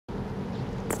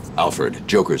Alfred,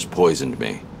 Joker's poisoned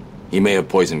me. He may have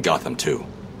poisoned Gotham too.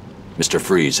 Mr.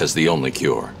 Freeze has the only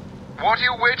cure. What are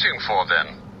you waiting for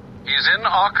then? He's in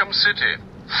Arkham City.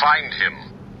 Find him.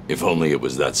 If only it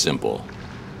was that simple.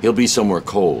 He'll be somewhere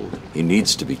cold. He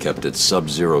needs to be kept at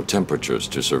sub-zero temperatures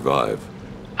to survive.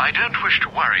 I don't wish to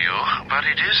worry you, but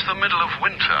it is the middle of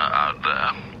winter out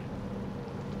there.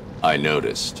 I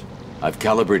noticed. I've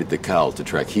calibrated the cowl to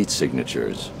track heat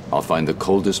signatures. I'll find the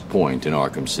coldest point in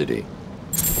Arkham City.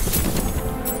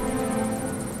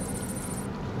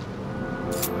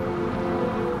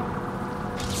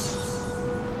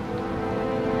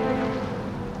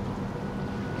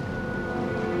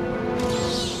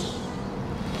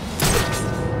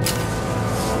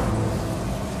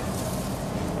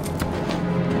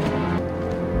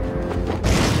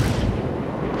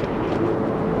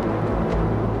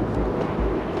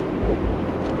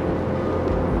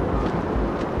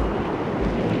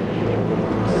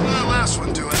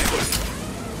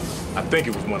 I think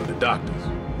it was one of the doctors.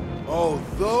 Oh,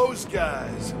 those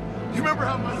guys. You remember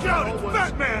how much out it's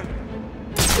Batman!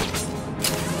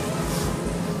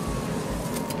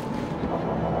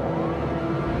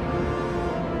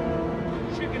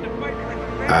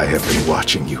 I have been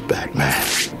watching you,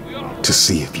 Batman, to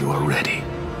see if you are ready.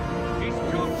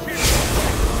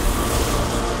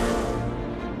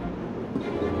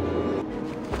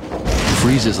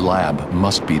 Freeze's lab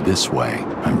must be this way.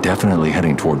 I'm definitely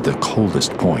heading toward the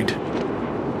coldest point.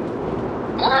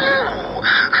 Oh,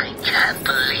 I can't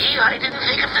believe I didn't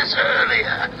think of this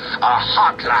earlier. A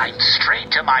hotline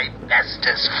straight to my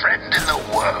bestest friend in the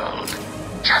world.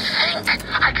 Just think,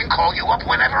 I can call you up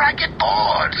whenever I get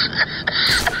bored.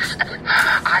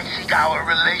 I think our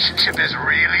relationship is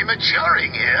really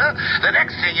maturing here. The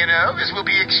next thing you know is we'll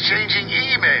be exchanging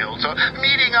emails or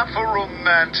meeting up for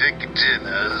romantic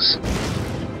dinners.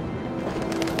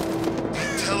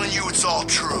 Telling you it's all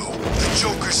true. The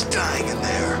Joker's dying in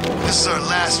there. This is our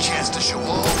last chance to show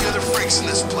all the other freaks in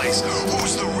this place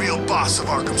who's the real boss of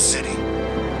Arkham City.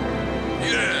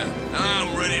 Yeah,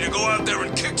 I'm ready to go out there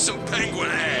and kick some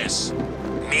penguin ass.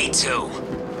 Me too.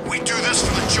 We do this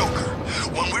for the Joker.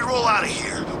 When we roll out of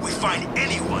here, we find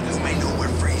anyone who may know where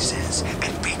Freeze is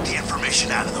and beat the information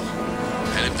out of them.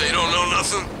 And if they don't know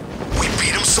nothing? We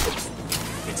beat them so...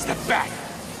 It's the Bat!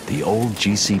 The old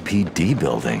GCPD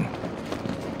building.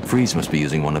 Freeze must be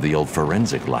using one of the old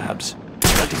forensic labs.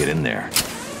 Got to get in there.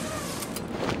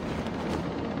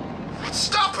 What's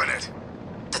stopping it?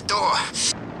 The door.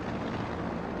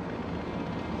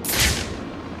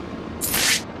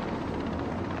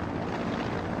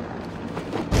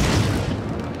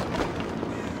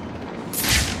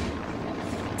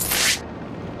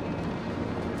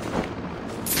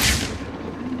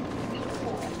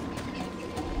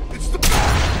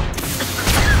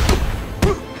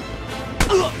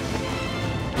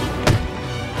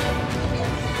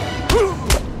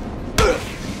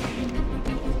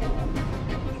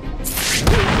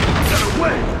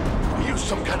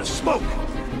 Some kind of smoke.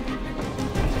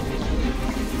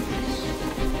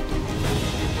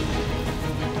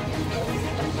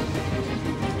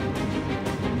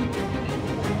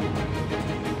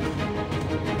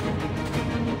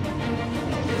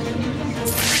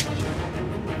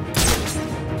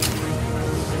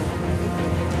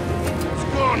 It's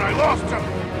gone. I lost him.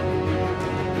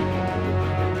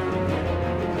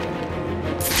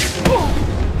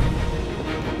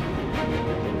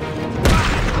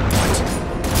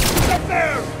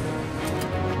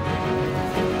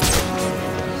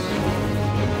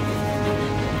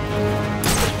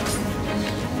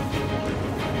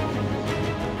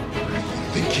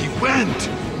 I think he went.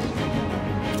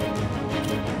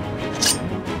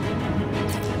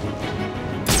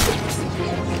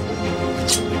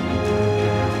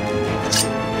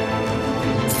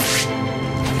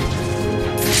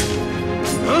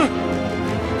 Huh?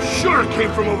 Sure it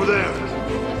came from over there.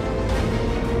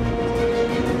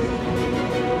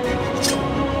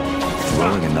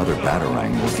 Throwing another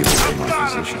batarang will give away my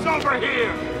position. He's over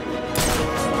here.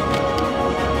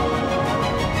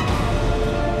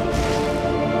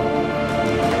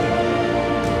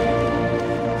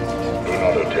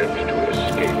 Attempt to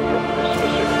escape from this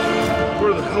facility.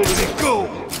 Where the hell did he go?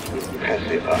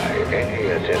 Pacify any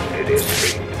attempted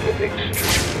escape with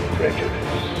extreme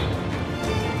prejudice.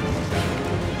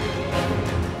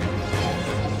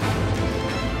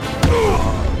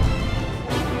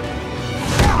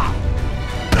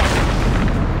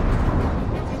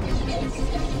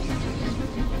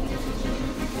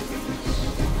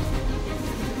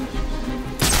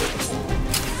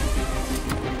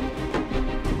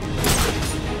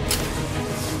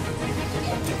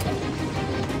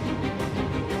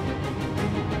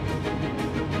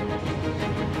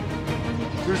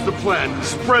 Here's the plan.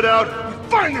 Spread out and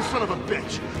find this son of a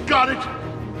bitch. Got it?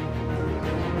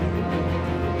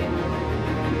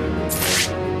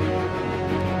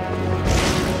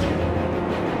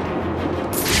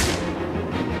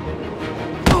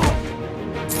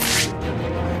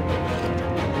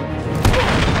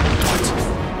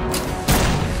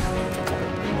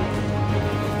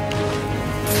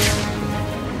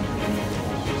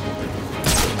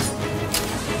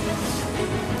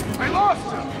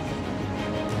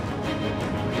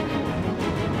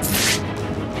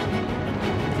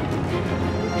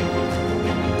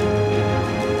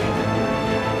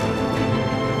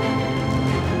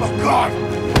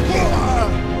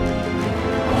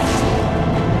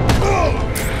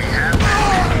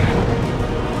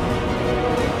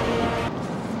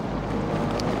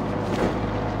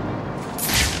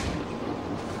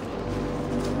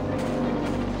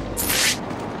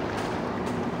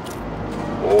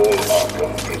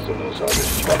 Prisoners are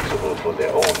responsible for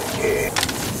their own care.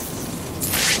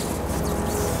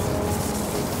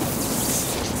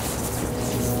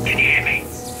 Can you hear me?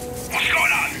 What's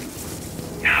going on?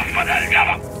 Now for the love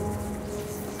of...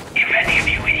 If any of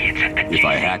you idiots at the If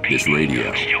I hack this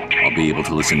radio, I'll be able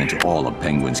to listen into all of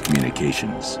Penguin's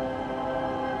communications.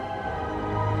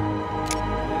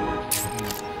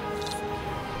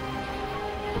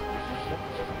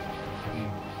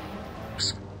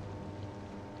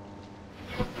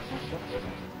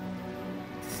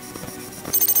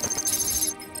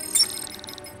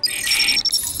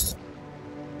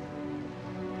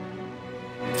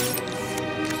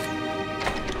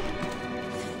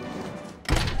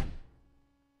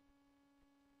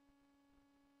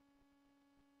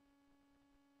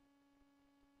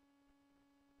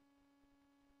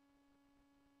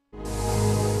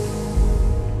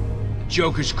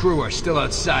 Joker's crew are still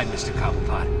outside, Mr.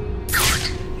 Cobblepot.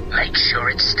 Good. Make sure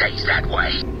it stays that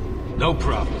way. No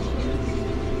problem.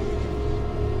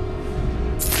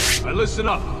 Now listen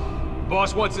up.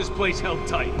 Boss wants this place held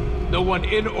tight. No one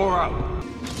in or out.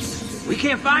 We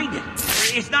can't find it.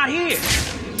 It's not here.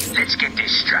 Let's get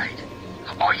this straight.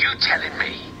 Are you telling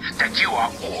me that you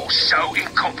are all so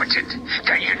incompetent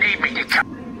that you need me to come?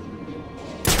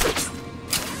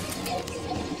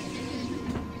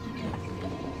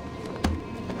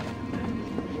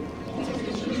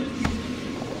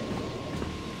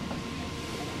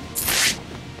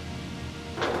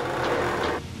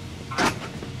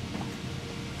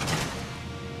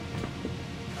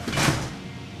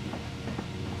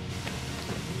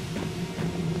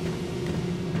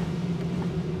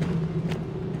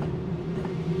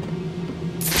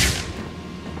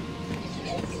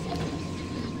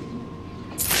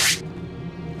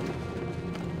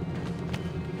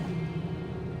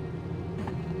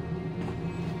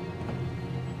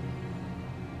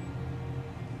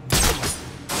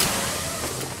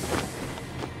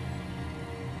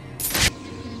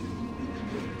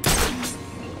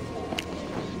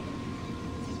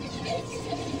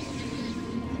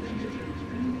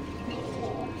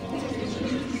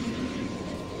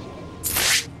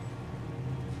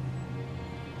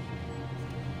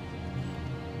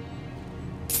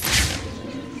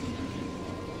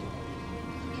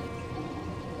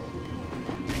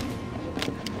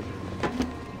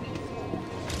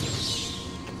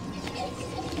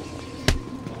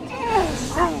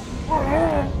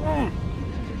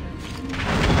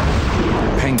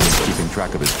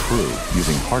 Track of his crew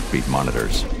using heartbeat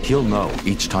monitors. He'll know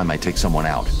each time I take someone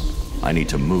out. I need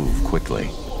to move quickly.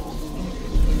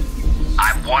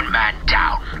 I'm one man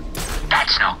down.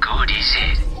 That's not good, is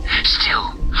it?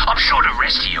 Still, I'm sure the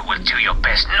rest of you will do your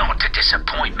best not to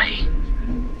disappoint me.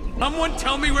 Someone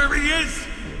tell me where he is!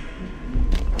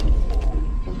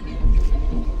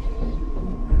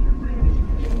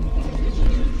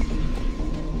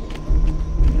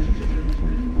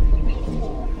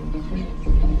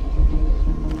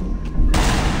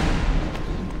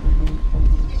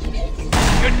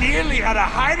 Nearly out of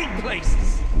hiding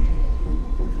places.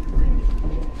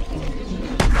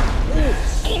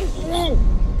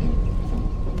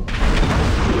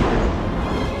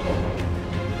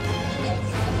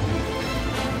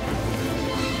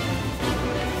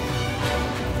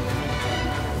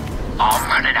 I'm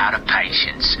running out of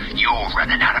patience. You're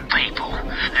running out of people.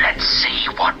 Let's see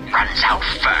what runs out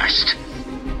first.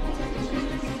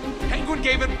 Penguin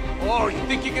gave it... Oh, you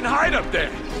think you can hide up there?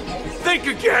 Think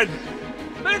again!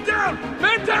 Man down!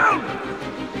 Man down!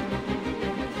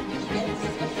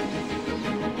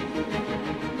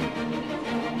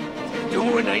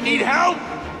 Doing, I need help!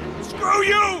 Screw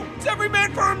you! It's every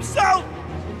man for himself!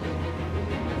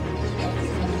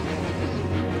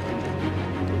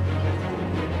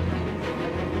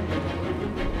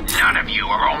 No None of you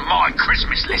are on my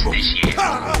Christmas list this year.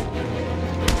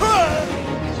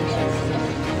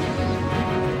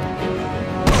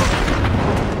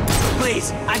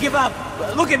 Please, I give up.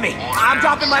 Look at me. I'm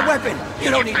dropping my weapon.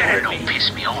 You don't need to hurt me. Don't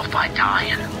piss me off by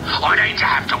dying. I'd hate to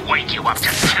have to wake you up to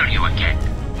kill you again.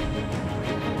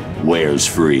 Where's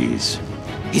Freeze?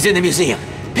 He's in the museum.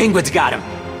 Penguin's got him.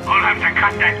 I'll have to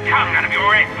cut that tongue out of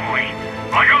your head, boy.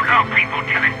 I don't know people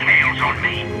telling tales on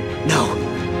me.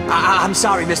 No. I'm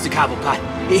sorry, Mr.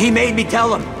 Cobblepot. He made me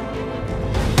tell him.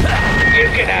 You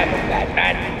can have him,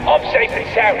 Batman. I'm safe and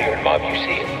sound here in my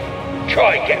museum.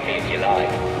 Try and get me if you like.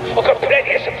 I've got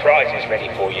plenty of surprises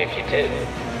ready for you if you do.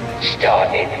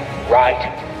 Starting right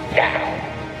now.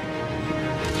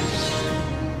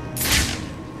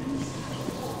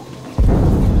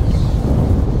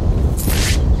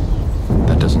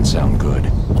 That doesn't sound good.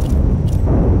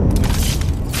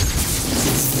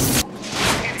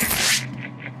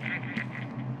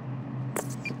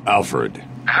 Alfred.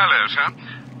 Hello, sir.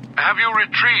 Have you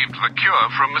retrieved the cure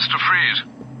from Mr. Freeze?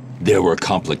 There were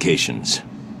complications.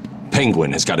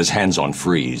 Penguin has got his hands on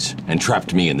Freeze and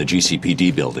trapped me in the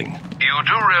GCPD building. You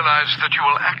do realize that you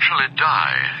will actually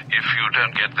die if you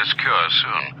don't get this cure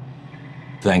soon.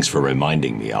 Thanks for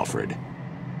reminding me, Alfred.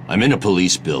 I'm in a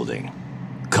police building.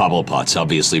 Cobblepot's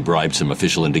obviously bribed some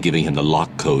official into giving him the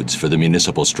lock codes for the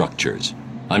municipal structures.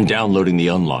 I'm downloading the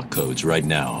unlock codes right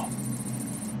now.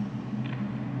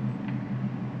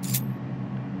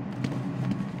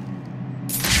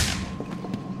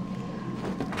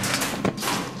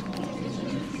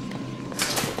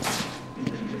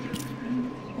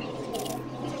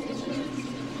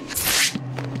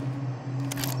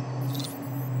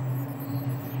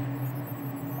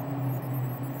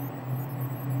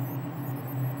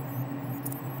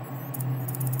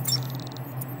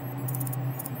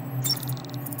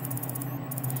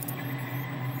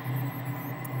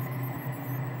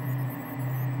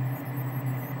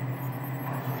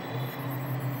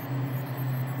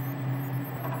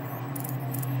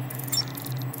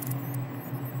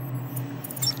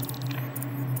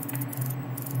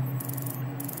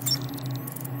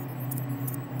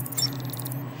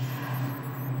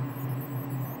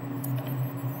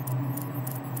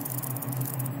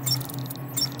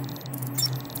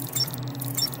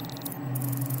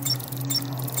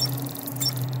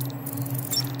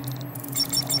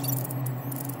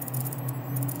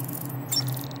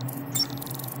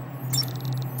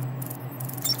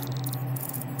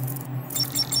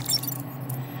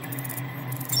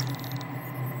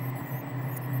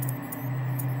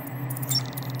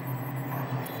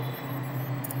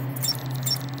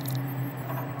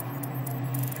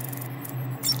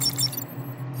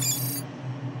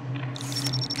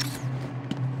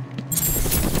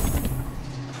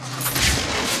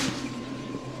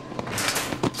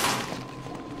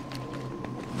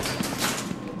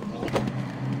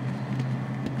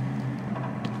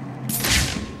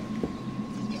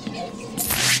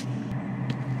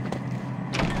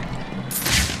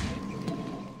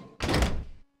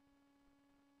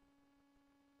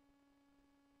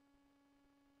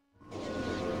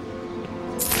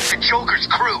 Joker's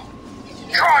crew.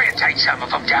 Try and take some of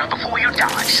them down before you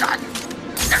die, son.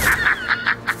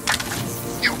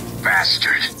 You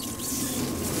bastard.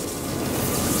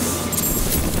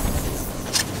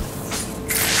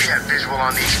 We have visual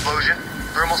on the explosion.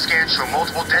 Thermal scans show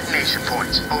multiple detonation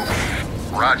points.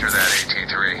 Over. Roger that,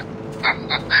 AT3.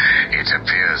 It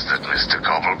appears that Mr.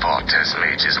 Cobblepot has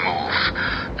made his move.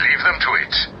 Leave them to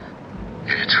it.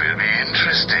 It will be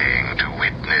interesting to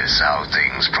witness how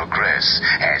things progress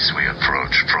as we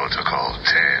approach Protocol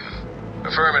 10.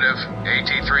 Affirmative.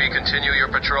 AT3, continue your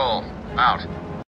patrol. Out.